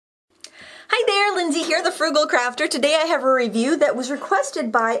Hi there, Lindsay here, the Frugal Crafter. Today I have a review that was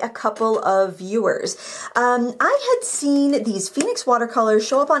requested by a couple of viewers. I had seen these Pheonix watercolors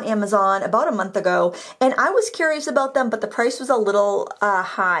show up on Amazon about a month ago, and I was curious about them, but the price was a little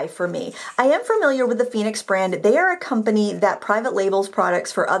high for me. I am familiar with the Pheonix brand. They are a company that private labels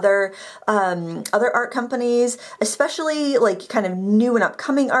products for other art companies, especially like kind of new and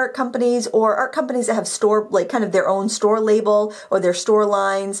upcoming art companies or art companies that have store, like kind of their own store label or their store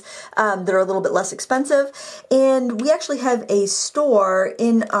lines that are a little bit less expensive. And we actually have a store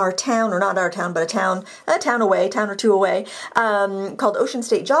in our town, or not our town, but a town or two away, called Ocean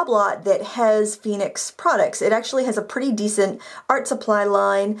State Job Lot that has Pheonix products. It actually has a pretty decent art supply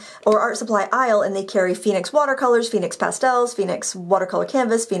line or art supply aisle, and they carry Pheonix watercolors, Pheonix pastels, Pheonix watercolor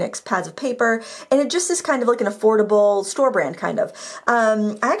canvas, Pheonix pads of paper, and it just is kind of like an affordable store brand kind of.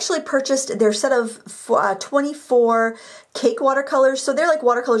 I actually purchased their set of 24 cake watercolors. So they're like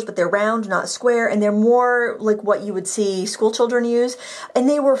watercolors, but they're round, not square, and they're more like what you would see school children use. And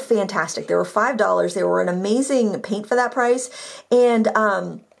they were fantastic. They were $5. They were an amazing paint for that price. And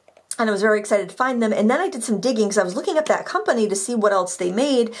I was very excited to find them. And then I did some digging because I was looking up that company to see what else they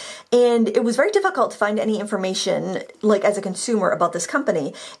made. And it was very difficult to find any information, like as a consumer, about this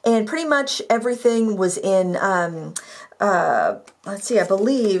company. And pretty much everything was in, let's see, I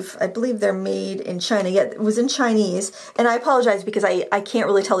believe they're made in China. Yeah, it was in Chinese. And I apologize because I can't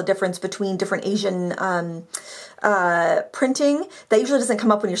really tell the difference between different Asian printing. That usually doesn't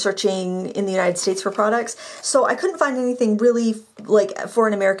come up when you're searching in the United States for products. So I couldn't find anything really like for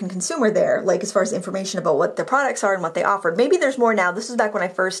an American consumer there, like as far as information about what their products are and what they offered. Maybe there's more now. This was back when I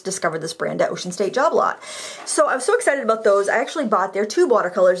first discovered this brand at Ocean State Job Lot. So I was so excited about those. I actually bought their tube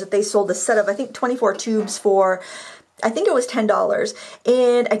watercolors that they sold, a set of, I think, 24 tubes for, I think it was $10,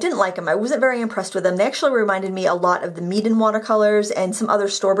 and I didn't like them. I wasn't very impressed with them. They actually reminded me a lot of the Meeden watercolors and some other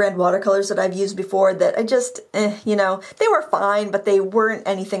store brand watercolors that I've used before that I just, you know, they were fine, but they weren't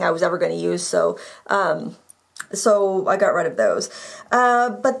anything I was ever going to use, so I got rid of those.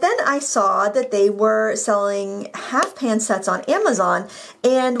 But then I saw that they were selling half pan sets on Amazon,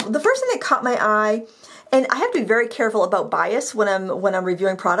 and the first thing that caught my eye, and I have to be very careful about bias when I'm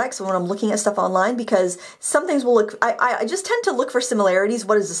reviewing products, when I'm looking at stuff online, because some things will look, I just tend to look for similarities.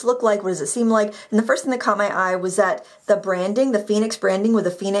 What does this look like? What does it seem like? And the first thing that caught my eye was that the branding, the Pheonix branding with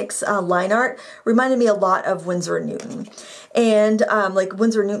the Pheonix line art, reminded me a lot of Winsor Newton. And like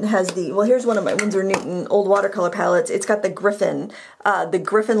Winsor Newton has the, well, here's one of my Winsor Newton old watercolor palettes. It's got the Griffin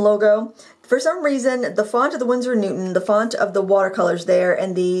logo. For some reason, the font of the Winsor Newton, the font of the watercolors there,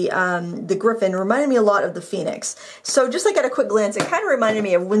 and the Griffin reminded me a lot of the Pheonix. So just like at a quick glance, it kind of reminded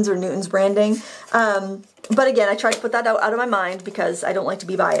me of Winsor Newton's branding. But again, I try to put that out of my mind because I don't like to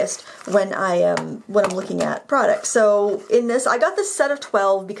be biased when I'm looking at products. So in this, I got this set of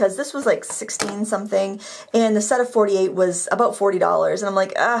 12 because this was like 16 something, and the set of 48 was about $40. And I'm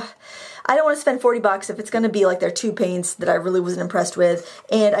like, I don't want to spend 40 bucks if it's going to be like their tube paints that I really wasn't impressed with.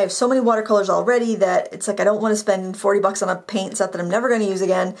 And I have so many watercolors already that it's like I don't want to spend 40 bucks on a paint set that I'm never going to use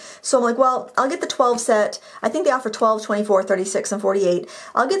again. So I'm like, well, I'll get the 12 set. I think they offer 12, 24, 36, and 48.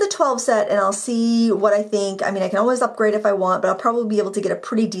 I'll get the 12 set and I'll see what I think. I mean, I can always upgrade if I want, but I'll probably be able to get a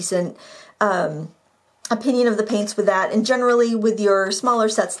pretty decent opinion of the paints with that. And generally with your smaller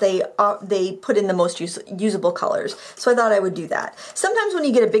sets, they put in the most usable colors. So I thought I would do that. Sometimes when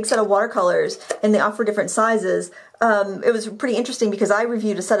you get a big set of watercolors and they offer different sizes, it was pretty interesting because I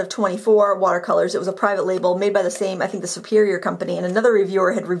reviewed a set of 24 watercolors. It was a private label made by the same, I think, the Superior company, and another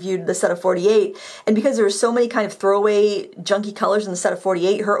reviewer had reviewed the set of 48. And because there were so many kind of throwaway junky colors in the set of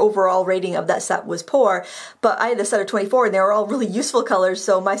 48, her overall rating of that set was poor. But I had the set of 24 and they were all really useful colors,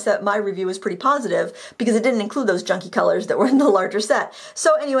 so my review was pretty positive because it didn't include those junky colors that were in the larger set.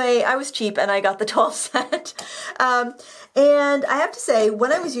 So anyway, I was cheap and I got the 12 set. And I have to say,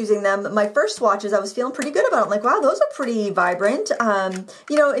 when I was using them, my first swatches, I was feeling pretty good about them. I'm like, wow, those are pretty vibrant.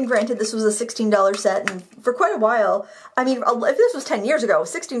 You know, and granted, this was a $16 set, and for quite a while, I mean, if this was 10 years ago, a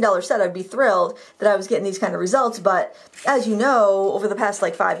 $16 set, I'd be thrilled that I was getting these kind of results. But as you know, over the past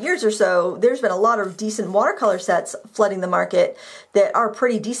like 5 years or so, there's been a lot of decent watercolor sets flooding the market that are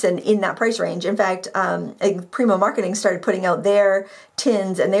pretty decent in that price range. In fact, Primo Marketing started putting out their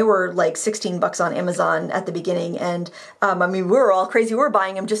tins, and they were like 16 bucks on Amazon at the beginning. And I mean, we were all crazy. We were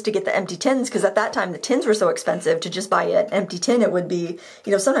buying them just to get the empty tins, because at that time the tins were so expensive. To just buy an empty tin, it would be,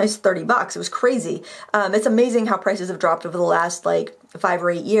 you know, sometimes 30 bucks. It was crazy. It's amazing how prices have dropped over the last like 5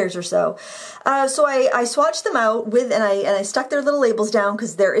 or 8 years or so. So I swatched them out with, and I stuck their little labels down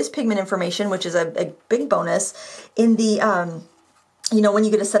because there is pigment information, which is a big bonus in the, you know, when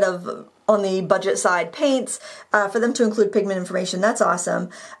you get a set of budget side paints, for them to include pigment information, that's awesome.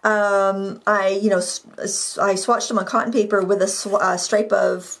 I swatched them on cotton paper with a stripe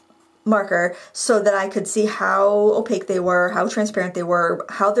of marker so that I could see how opaque they were, how transparent they were,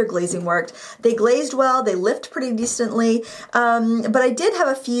 how their glazing worked. They glazed well, they lift pretty decently, but I did have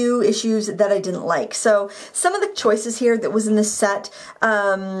a few issues that I didn't like. So some of the choices here that was in this set,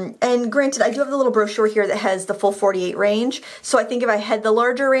 and granted, I do have the little brochure here that has the full 48 range, so I think if I had the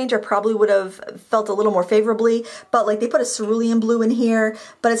larger range, I probably would have felt a little more favorably, but like they put a cerulean blue in here,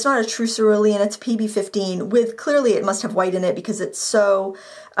 but it's not a true cerulean, it's PB15 with, clearly it must have white in it because it's so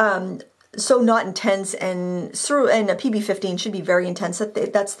not intense, and a PB15 should be very intense.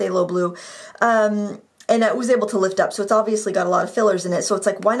 That's phthalo blue. And I was able to lift up, so it's obviously got a lot of fillers in it, so it's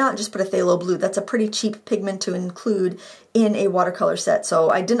like, why not just put a phthalo blue? That's a pretty cheap pigment to include in a watercolor set, so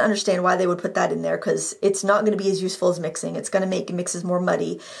I didn't understand why they would put that in there, because it's not going to be as useful as mixing. It's going to make mixes more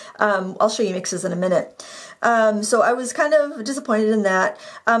muddy. I'll show you mixes in a minute. So I was kind of disappointed in that.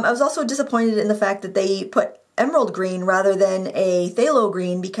 I was also disappointed in the fact that they put emerald green rather than a phthalo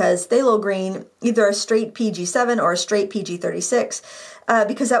green, because phthalo green, either a straight PG7 or a straight PG36,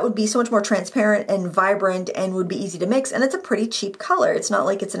 because that would be so much more transparent and vibrant and would be easy to mix, and it's a pretty cheap color. It's not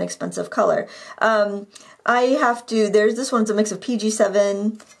like it's an expensive color. This one's a mix of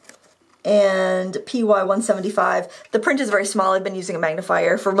PG7 and PY175. The print is very small. I've been using a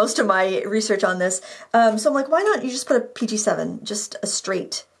magnifier for most of my research on this. So I'm like, why not you just put a PG7, just a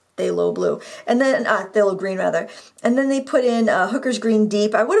straight phthalo blue, and then phthalo green rather, and then they put in Hooker's Green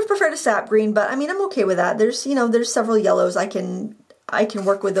Deep. I would have preferred a sap green, but I mean, I'm okay with that. There's several yellows I can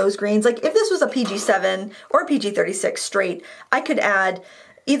work with those greens. Like if this was a PG7 or a PG36 straight, I could add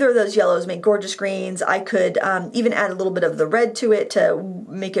either of those yellows, make gorgeous greens. I could even add a little bit of the red to it to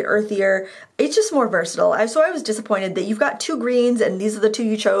make it earthier. It's just more versatile. So I was disappointed that you've got two greens and these are the two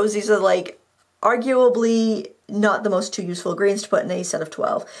you chose. These are like arguably not the most two useful greens to put in a set of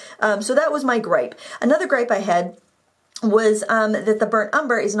 12. So that was my gripe. Another gripe I had was that the burnt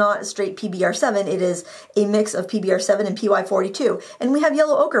umber is not a straight PBR7. It is a mix of PBR7 and PY42. And we have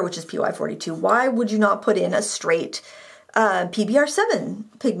yellow ochre, which is PY42. Why would you not put in a straight PBR7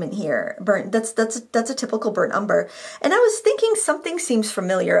 pigment here? That's a typical burnt umber. And I was thinking something seems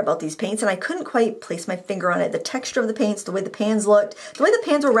familiar about these paints, and I couldn't quite place my finger on it. The texture of the paints, the way the pans looked, the way the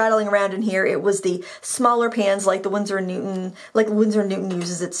pans were rattling around in here, it was the smaller pans like Winsor Newton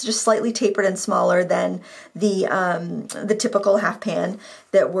uses. It's just slightly tapered and smaller than the typical half pan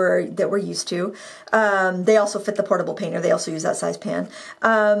that we're used to. They also fit the portable painter. They also use that size pan.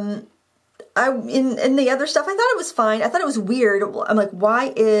 In the other stuff, I thought it was fine. I thought it was weird. I'm like,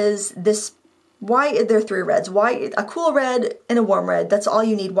 why are there three reds? Why a cool red and a warm red? That's all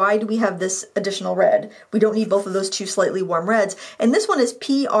you need. Why do we have this additional red? We don't need both of those two slightly warm reds. And this one is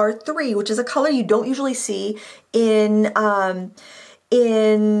PR3, which is a color you don't usually see in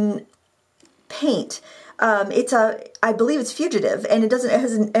paint. I believe it's fugitive, and it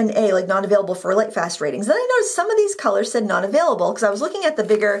has an A, like not available for light fast ratings. Then I noticed some of these colors said not available, because I was looking at the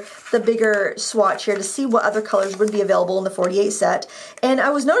bigger swatch here to see what other colors would be available in the 48 set, and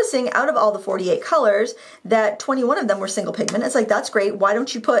I was noticing out of all the 48 colors that 21 of them were single pigment. It's like, that's great. Why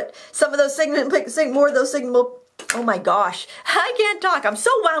don't you put some of those more of those single. Oh my gosh, I can't talk. I'm so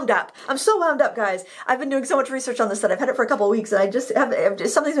wound up. I'm so wound up, guys. I've been doing so much research on this that I've had it for a couple of weeks, and I just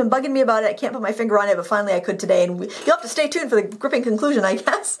something's been bugging me about it. I can't put my finger on it, but finally I could today, and you'll have to stay tuned for the gripping conclusion, I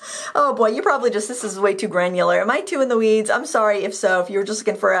guess. Oh boy, you probably this is way too granular. Am I too in the weeds? I'm sorry if so, if you were just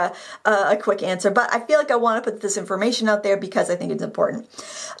looking for a quick answer, but I feel like I want to put this information out there because I think it's important.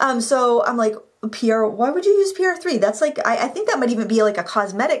 So I'm like, why would you use PR3? That's like, I think that might even be like a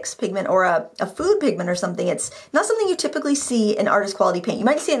cosmetics pigment or a food pigment or something. It's not something you typically see in artist quality paint. You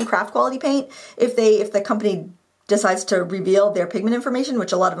might see it in craft quality paint if the company decides to reveal their pigment information,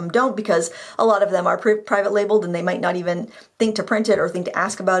 which a lot of them don't, because a lot of them are private labeled and they might not even think to print it or think to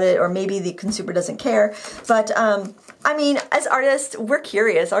ask about it, or maybe the consumer doesn't care. But I mean, as artists, we're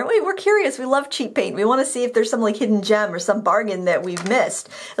curious, aren't we? We're curious. We love cheap paint. We want to see if there's some like hidden gem or some bargain that we've missed.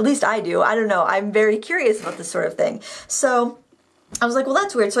 At least I do. I don't know. I'm very curious about this sort of thing. So I was like, well,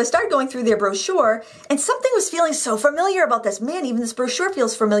 that's weird. So I started going through their brochure, and something was feeling so familiar about this. Man, even this brochure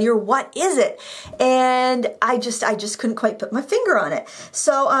feels familiar. What is it? And I just couldn't quite put my finger on it.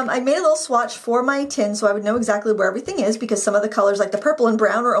 So I made a little swatch for my tin so I would know exactly where everything is, because some of the colors, like the purple and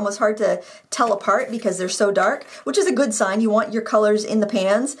brown, are almost hard to tell apart because they're so dark, which is a good sign. You want your colors in the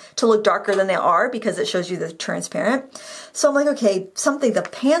pans to look darker than they are because it shows you they're transparent. So I'm like, okay, the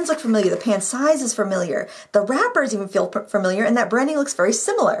pans look familiar. The pan size is familiar. The wrappers even feel familiar, and that brown branding looks very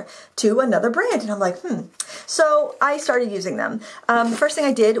similar to another brand. And I'm like, So I started using them. The first thing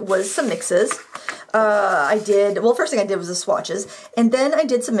I did was some mixes. First thing I did was the swatches, and then I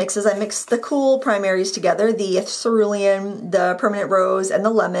did some mixes. I mixed the cool primaries together, the cerulean, the permanent rose, and the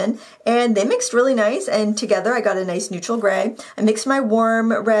lemon, and they mixed really nice, and together I got a nice neutral gray. I mixed my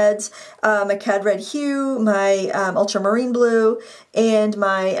warm reds, my cad red hue, my ultramarine blue, and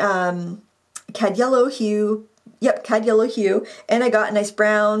my cad yellow hue. Yep, cad yellow hue, and I got a nice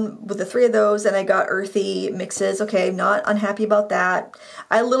brown with the three of those, and I got earthy mixes. Okay, not unhappy about that.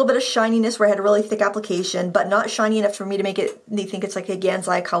 I had a little bit of shininess where I had a really thick application, but not shiny enough for me to make it, they think it's like a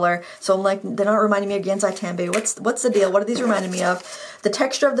Gansai color. So I'm like, they're not reminding me of Gansai Tambe. What's the deal? What are these reminding me of? The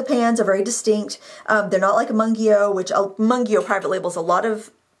texture of the pans are very distinct. They're not like a Mungio, which Mungio private labels a lot of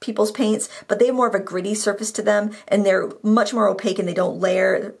people's paints, but they have more of a gritty surface to them, and they're much more opaque, and they don't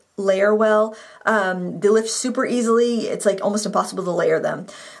layer well. They lift super easily. It's like almost impossible to layer them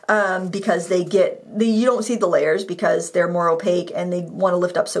because you don't see the layers because they're more opaque and they want to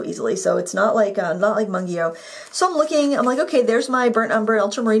lift up so easily. So it's not like Mungio. So I'm like, okay, there's my burnt umber and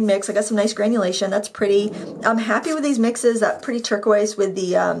ultramarine mix. I got some nice granulation. That's pretty. I'm happy with these mixes. That pretty turquoise with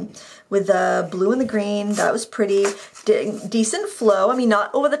the blue and the green. That was pretty. Decent flow. I mean, not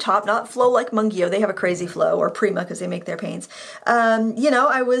over the top, not flow like Mungio. They have a crazy flow, or Prima because they make their paints.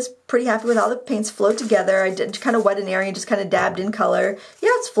 I was pretty happy with how the paints flowed together. I did kind of wet an area and just kind of dabbed in color. Yeah,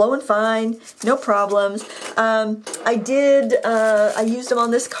 it's flowing fine. No problems. I used them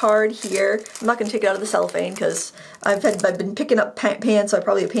on this card here. I'm not going to take it out of the cellophane because I've been picking up pans, so I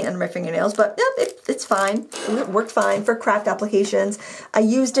probably have paint under my fingernails, but yeah, it's fine. It worked fine for craft applications. I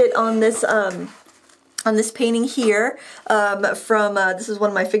used it on this painting here this is one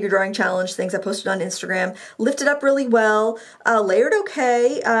of my figure drawing challenge things I posted on Instagram. Lifted up really well, layered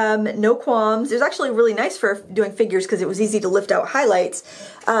okay, no qualms. It was actually really nice for doing figures because it was easy to lift out highlights,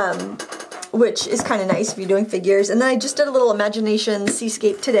 which is kind of nice if you're doing figures. And then I just did a little imagination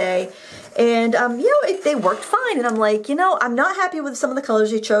seascape today. And, they worked fine. And I'm like, I'm not happy with some of the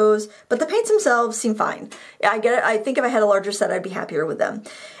colors they chose, but the paints themselves seem fine. I get it. I think if I had a larger set, I'd be happier with them.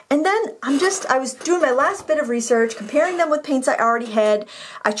 And then I was doing my last bit of research, comparing them with paints I already had.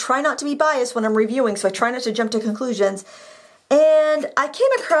 I try not to be biased when I'm reviewing, so I try not to jump to conclusions. And I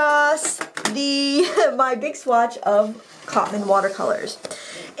came across my big swatch of Cotman watercolors.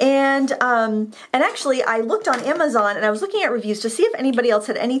 And actually I looked on Amazon and I was looking at reviews to see if anybody else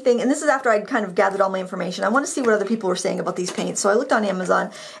had anything, and this is after I'd kind of gathered all my information. I want to see what other people were saying about these paints. So I looked on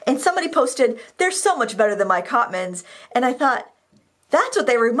Amazon and somebody posted, "They're so much better than my Cotmans." And I thought, that's what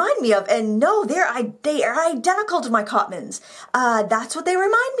they remind me of. And no, they are identical to my Cotmans. That's what they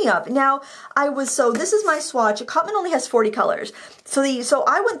remind me of. Now, this is my swatch. Cotman only has 40 colors. So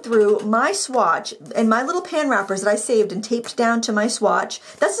I went through my swatch and my little pan wrappers that I saved and taped down to my swatch.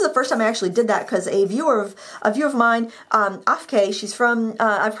 This is the first time I actually did that because a viewer of mine, Afke, she's from,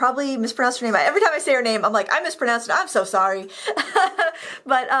 I've probably mispronounced her name. Every time I say her name, I'm like, I mispronounced it. I'm so sorry.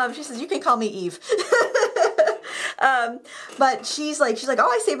 But she says, you can call me Eve. But she's like, oh,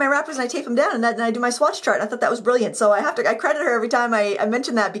 I save my wrappers and I tape them down and I do my swatch chart. And I thought that was brilliant. So I credit her every time I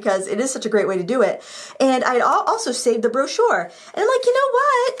mention that because it is such a great way to do it. And I also saved the brochure. And I'm like, you know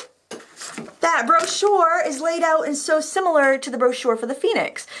what? That brochure is laid out and so similar to the brochure for the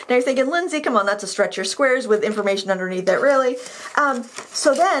Pheonix. Now you're thinking, Lindsay, come on, that's a stretch. Your squares with information underneath it, really.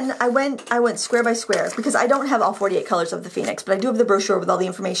 So then I went square by square because I don't have all 48 colors of the Pheonix, but I do have the brochure with all the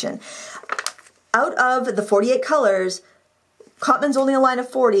information. Out of the 48 colors, Cotman's only a line of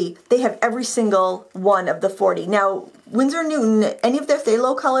 40. They have every single one of the 40. Now, Winsor Newton, any of their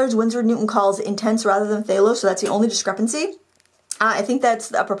phthalo colors, Winsor Newton calls intense rather than phthalo, so that's the only discrepancy. I think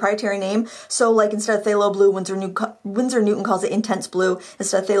that's a proprietary name. So like instead of phthalo blue, Winsor Newton calls it intense blue.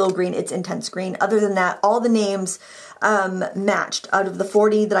 Instead of phthalo green, it's intense green. Other than that, all the names matched out of the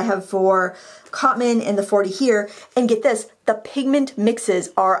 40 that I have for Cotman and the 40 here. And get this, the pigment mixes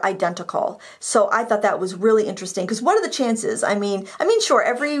are identical. So I thought that was really interesting because what are the chances? I mean, sure,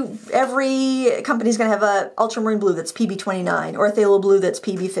 every company's gonna have a ultramarine blue that's PB29 or a phthalo blue that's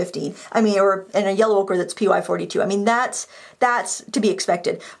PB15. And a yellow ochre that's PY42. I mean, that's to be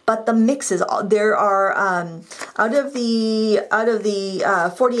expected. But the mixes, there are out of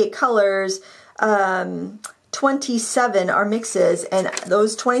the 48 colors, 27 are mixes, and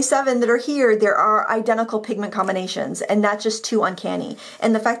those 27 that are here, there are identical pigment combinations, and that's just too uncanny.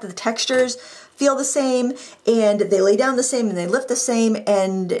 And the fact that the textures feel the same, and they lay down the same, and they lift the same,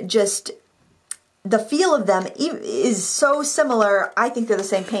 and just the feel of them is so similar, I think they're the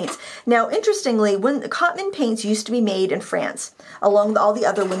same paints. Now, interestingly, when Cotman paints used to be made in France, along with all the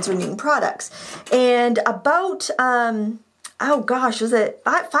other Winsor Newton products, and about oh gosh, was it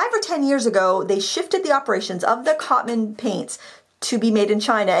 5 or 10 years ago, they shifted the operations of the Cotman paints to be made in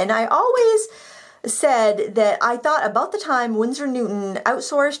China. And I always said that I thought about the time Winsor Newton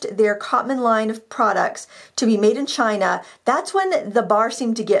outsourced their Cotman line of products to be made in China, that's when the bar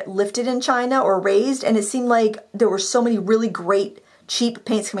seemed to get lifted in China or raised, and it seemed like there were so many really great cheap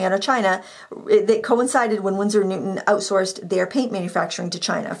paints coming out of China that coincided when Winsor Newton outsourced their paint manufacturing to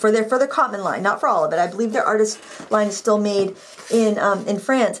China for their Cotman line, not for all of it. I believe their artist line is still made in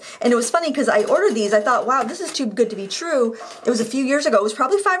France. And it was funny because I ordered these. I thought, wow, this is too good to be true. It was a few years ago. It was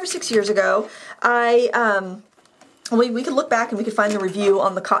probably 5 or 6 years ago. We could look back and we could find the review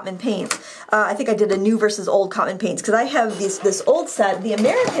on the Cotman paints. I think I did a new versus old Cotman paints because I have this old set. The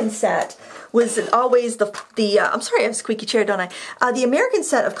American set was always I'm sorry, I have a squeaky chair, don't I? The American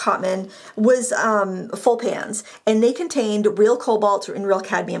set of Cotman was full pans, and they contained real cobalt and real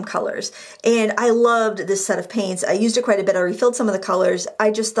cadmium colors. And I loved this set of paints. I used it quite a bit. I refilled some of the colors. I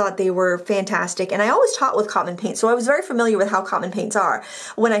just thought they were fantastic. And I always taught with Cotman paint, so I was very familiar with how Cotman paints are.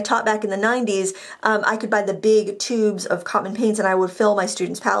 When I taught back in the 90s, I could buy the big tubes of Cotman paints, and I would fill my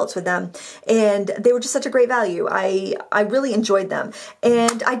students' palettes with them. And they were just such a great value. I really enjoyed them.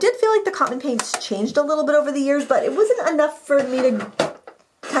 And I did feel like the Cotman paints changed a little bit over the years, but it wasn't enough for me to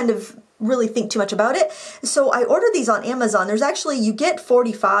kind of really think too much about it. So I ordered these on Amazon. There's actually, you get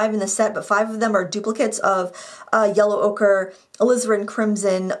 45 in the set, but 5 of them are duplicates of yellow ochre, alizarin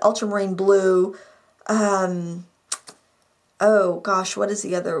crimson, ultramarine blue, oh gosh, what is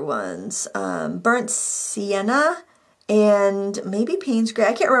the other ones? Burnt sienna, and maybe Payne's gray.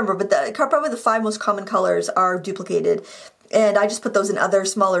 I can't remember, but probably the 5 most common colors are duplicated. And I just put those in other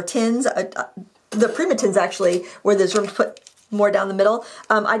smaller tins. The Prima tins, actually, where there's room to put more down the middle.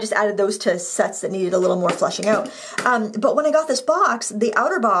 I just added those to sets that needed a little more fleshing out. But when I got this box, the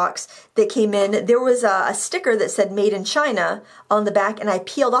outer box that came in, there was a sticker that said Made in China on the back, and I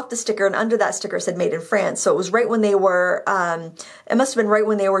peeled off the sticker, and under that sticker said Made in France. So it was right when they were, it must have been right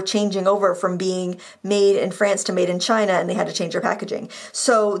when they were changing over from being made in France to made in China, and they had to change their packaging.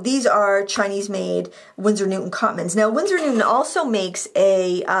 So these are Chinese-made Winsor Newton Cotmans. Now, Winsor Newton also makes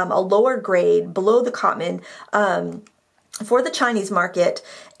a lower grade below the Cotman, for the Chinese market,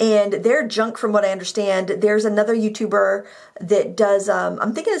 and they're junk from what I understand. There's another YouTuber that does,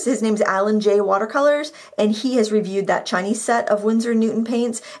 I'm thinking his name's Alan J Watercolors, and he has reviewed that Chinese set of Winsor Newton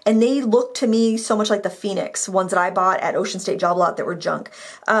paints, and they look to me so much like the Pheonix ones that I bought at Ocean State Job Lot that were junk.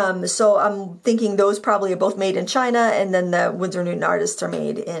 So I'm thinking those probably are both made in China, and then the Winsor Newton artists are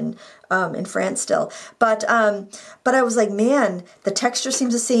made in France still. But I was like, man, the texture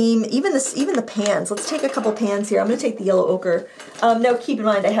seems the same. Even the pans. Let's take a couple pans here. I'm going to take the yellow ochre. Now keep in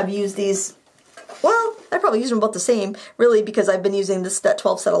mind, I have used these. Well, I probably use them about the same, really, because I've been using that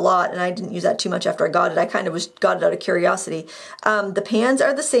 12 set a lot, and I didn't use that too much after I got it. I kind of got it out of curiosity. The pans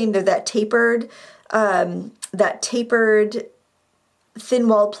are the same. They're that tapered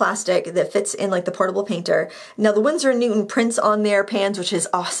thin-walled plastic that fits in like the portable painter. Now the Winsor Newton prints on their pans, which is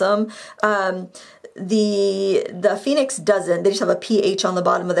awesome. The Pheonix doesn't. They just have a PH on the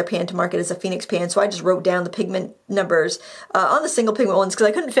bottom of their pan to mark it as a Pheonix pan. So I just wrote down the pigment numbers on the single pigment ones because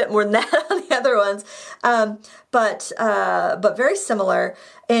I couldn't fit more than that on the other ones. But very similar.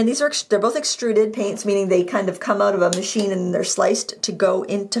 And they're both extruded paints, meaning they kind of come out of a machine and they're sliced to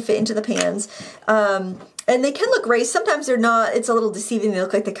fit into the pans. And they can look raised. Sometimes they're not. It's a little deceiving. They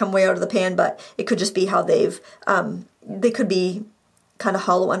look like they come way out of the pan, but it could just be how they could be kind of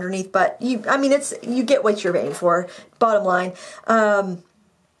hollow underneath. But you get what you're paying for, bottom line.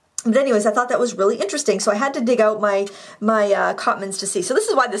 But anyways, I thought that was really interesting, so I had to dig out my Cotmans to see. So this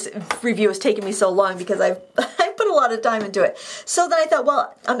is why this review has taken me so long, because I put a lot of time into it. So then I thought,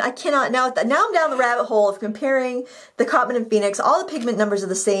 well, I cannot, now I'm down the rabbit hole of comparing the Cotman and Pheonix. All the pigment numbers are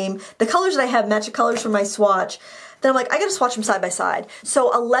the same. The colors that I have match the colors from my swatch. Then I'm like, I gotta swatch them side by side.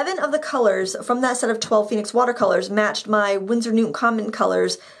 So 11 of the colors from that set of 12 Pheonix watercolors matched my Winsor Newton Cotman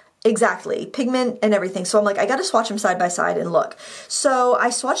colors exactly, pigment and everything. So I'm like, I gotta swatch them side by side and look. So I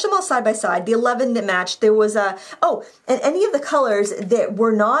swatched them all side by side. The 11 that matched, there was and any of the colors that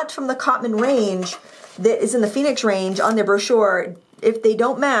were not from the Cotman range, that is in the Pheonix range on their brochure, if they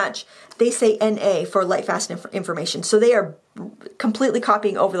don't match, they say NA for light fast information. So they are completely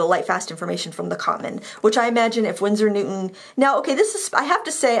copying over the light fast information from the Cotman, which I imagine if Winsor Newton, now okay, this is, I have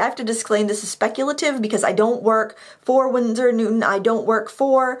to disclaim this is speculative because I don't work for Winsor Newton, I don't work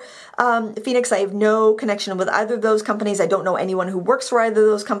for Pheonix, I have no connection with either of those companies, I don't know anyone who works for either of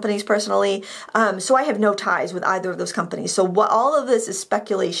those companies personally, so I have no ties with either of those companies, so all of this is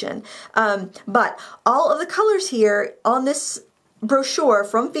speculation, but all of the colors here on this brochure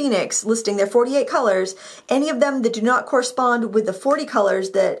from Pheonix listing their 48 colors, any of them that do not correspond with the 40 colors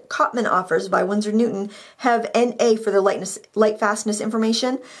that Cotman offers by Winsor Newton have NA for their light fastness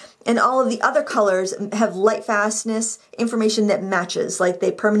information, and all of the other colors have light fastness information that matches, like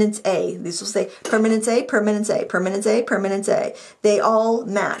they permanence A. These will say permanence A, permanence A, permanence A, permanence A. They all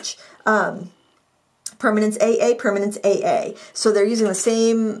match. Permanence AA, permanence AA. So they're using the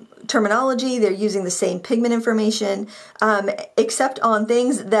same terminology, they're using the same pigment information, except on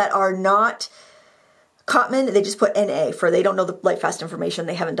things that are not Cotman, they just put NA for they don't know the light fast information,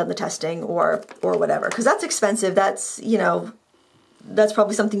 they haven't done the testing or whatever. Because that's expensive, that's, you know, that's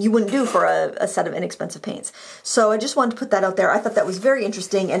probably something you wouldn't do for a set of inexpensive paints. So I just wanted to put that out there. I thought that was very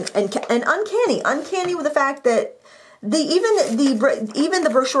interesting and uncanny with the fact that even the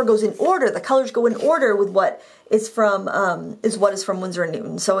brochure goes in order. The colors go in order with what is from Winsor &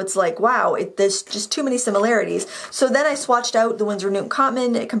 Newton. So it's like, wow, there's just too many similarities. So then I swatched out the Winsor Newton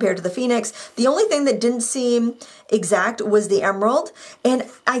Cotman compared to the Pheonix. The only thing that didn't seem exact was the emerald. And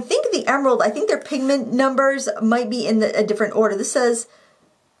I think the emerald, I think their pigment numbers might be in a different order. This says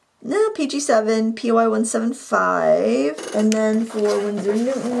PG7, PY175, and then for Winsor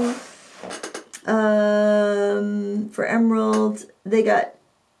Newton, for emerald, they got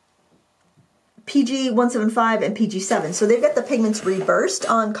PG175 and PG7. So they've got the pigments reversed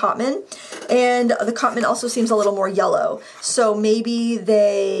on Cotman, and the Cotman also seems a little more yellow. So maybe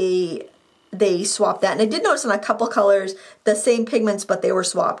they swapped that. And I did notice on a couple colors the same pigments, but they were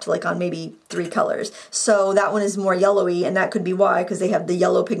swapped, like on maybe 3 colors. So that one is more yellowy, and that could be why, because they have the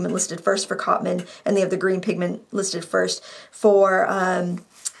yellow pigment listed first for Cotman, and they have the green pigment listed first for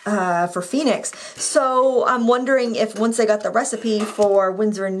Pheonix. So I'm wondering if once they got the recipe for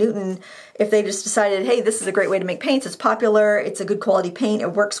Winsor & Newton, if they just decided, hey, this is a great way to make paints, it's popular, it's a good quality paint,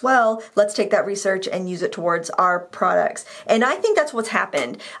 it works well, let's take that research and use it towards our products. And I think that's what's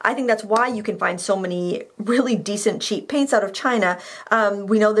happened. I think that's why you can find so many really decent cheap paints out of China.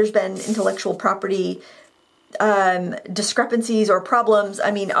 We know there's been intellectual property discrepancies or problems.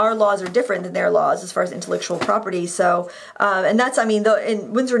 I mean, our laws are different than their laws as far as intellectual property. So, and that's, I mean,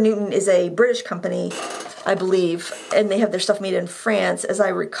 and Winsor Newton is a British company, I believe, and they have their stuff made in France, as I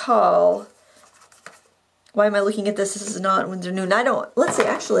recall. Why am I looking at this? This is not Winsor Newton. I don't, let's see,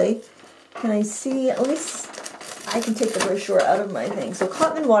 actually, can I see, let me, I can take the brochure out of my thing. So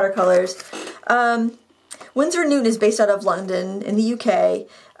Cotman Watercolors. Winsor Newton is based out of London in the UK.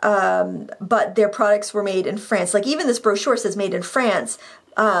 But their products were made in France. Like even this brochure says made in France.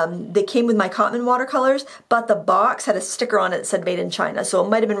 They came with my Cotman watercolors, but the box had a sticker on it that said made in China. So it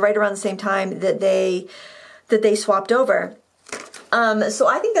might have been right around the same time that they swapped over. So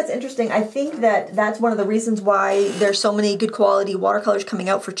I think that's interesting. I think that that's one of the reasons why there's so many good quality watercolors coming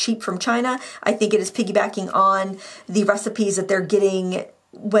out for cheap from China. I think it is piggybacking on the recipes that they're getting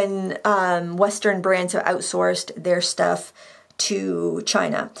when Western brands have outsourced their stuff to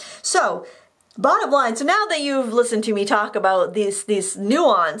China. So bottom line, so now that you've listened to me talk about these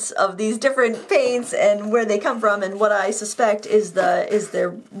nuance of these different paints and where they come from and what I suspect is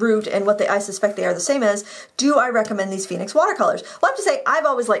their root and what I suspect they are the same as, do I recommend these Pheonix watercolors? Well, I have to say, I've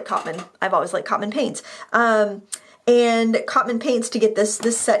always liked Cotman. I've always liked Cotman paints. And Cotman paints, to get this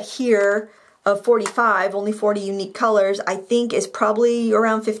set here of 45, only 40 unique colors, I think is probably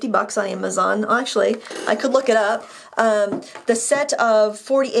around 50 bucks on Amazon. Actually, I could look it up. The set of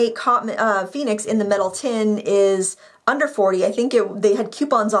 48 Cotman, Pheonix in the metal tin is under 40. I think they had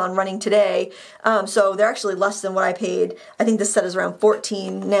coupons on running today, so they're actually less than what I paid. I think this set is around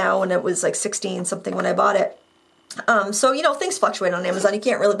 14 now, and it was like 16 something when I bought it. So, you know, things fluctuate on Amazon. You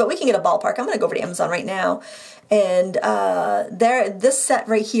can't really, but we can get a ballpark. I'm going to go over to Amazon right now. And this set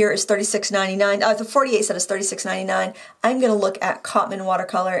right here is $36.99. The 48 set is $36.99. I'm going to look at Cotman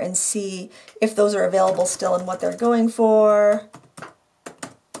watercolor and see if those are available still and what they're going for.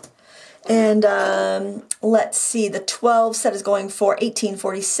 And let's see, the 12 set is going for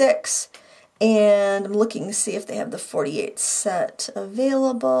 $18.46. And I'm looking to see if they have the 48 set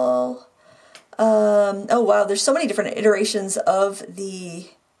available. Oh wow, there's so many different iterations of the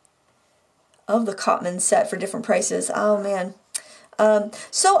Cotman set for different prices. Oh man.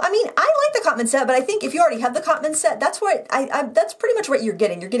 So I mean, I like the Cotman set, but I think if you already have the Cotman set, that's what that's pretty much what you're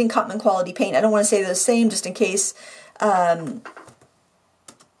getting. You're getting Cotman quality paint. I don't want to say the same just in case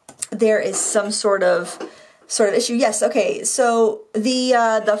there is some sort of issue. Yes, okay. So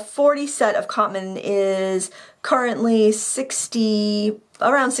the 40 set of Cotman is currently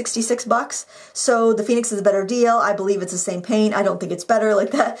around 66 bucks. So the Pheonix is a better deal. I believe it's the same paint. I don't think it's better.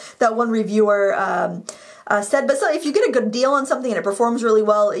 Like that one reviewer said. But so if you get a good deal on something and it performs really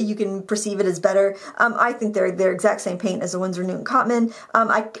well, you can perceive it as better. I think they're exact same paint as the Winsor Newton Cotman.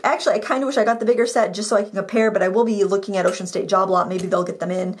 I kind of wish I got the bigger set just so I can compare, but I will be looking at Ocean State Job Lot. Maybe they'll get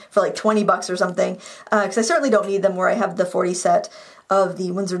them in for like 20 bucks or something, because I certainly don't need them where I have the 40 set of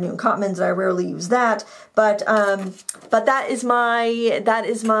the Winsor Newton Cotmans, and I rarely use that. But that is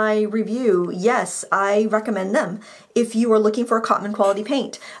my review. Yes, I recommend them if you are looking for a Cotman quality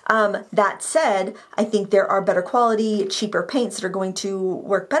paint. That said, I think there are better quality, cheaper paints that are going to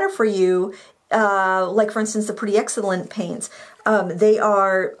work better for you. Like for instance, the Pretty Excellent paints. They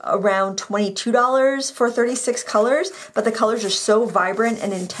are around $22 for 36 colors, but the colors are so vibrant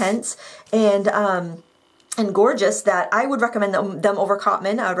and intense and gorgeous that I would recommend them over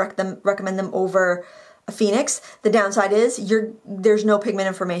Cotman. I would recommend them over a Pheonix. The downside is there's no pigment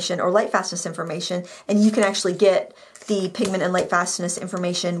information or light fastness information, and you can actually get the pigment and light fastness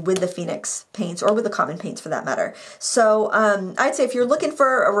information with the Pheonix paints, or with the Cotman paints for that matter. So I'd say if you're looking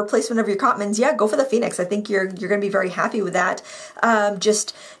for a replacement of your Cotmans, yeah, go for the Pheonix. I think you're going to be very happy with that.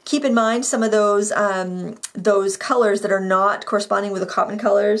 Just keep in mind some of those colors that are not corresponding with the Cotman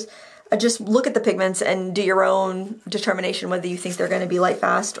colors. Just look at the pigments and do your own determination whether you think they're going to be light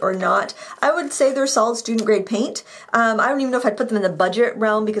fast or not. I would say they're solid student grade paint. I don't even know if I'd put them in the budget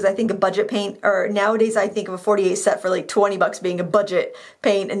realm, because I think a budget paint, or nowadays I think of a 48 set for like 20 bucks being a budget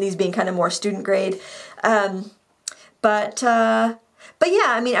paint and these being kind of more student grade. But yeah,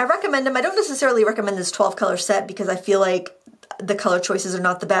 I mean, I recommend them. I don't necessarily recommend this 12 color set because I feel like the color choices are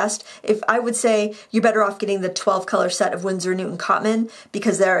not the best. If I would say you're better off getting the 12 color set of Winsor Newton Cotman,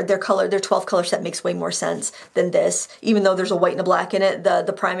 because their 12 color set makes way more sense than this. Even though there's a white and a black in it,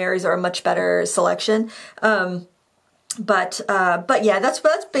 the primaries are a much better selection. But yeah, that's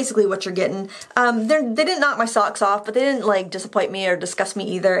basically what you're getting. They didn't knock my socks off, but they didn't like disappoint me or disgust me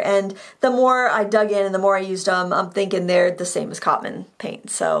either. And the more I dug in and the more I used them, I'm thinking they're the same as Cotman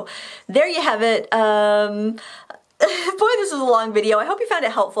paint. So there you have it. Boy, this was a long video. I hope you found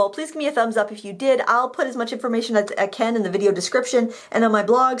it helpful. Please give me a thumbs up if you did. I'll put as much information as I can in the video description and on my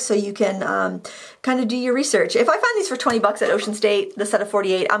blog so you can kind of do your research. If I find these for 20 bucks at Ocean State, the set of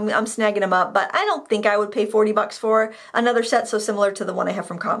 48, I'm snagging them up, but I don't think I would pay 40 bucks for another set so similar to the one I have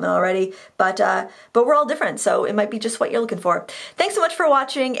from Cotman already. But we're all different, so it might be just what you're looking for. Thanks so much for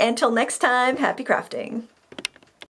watching. Until next time, happy crafting.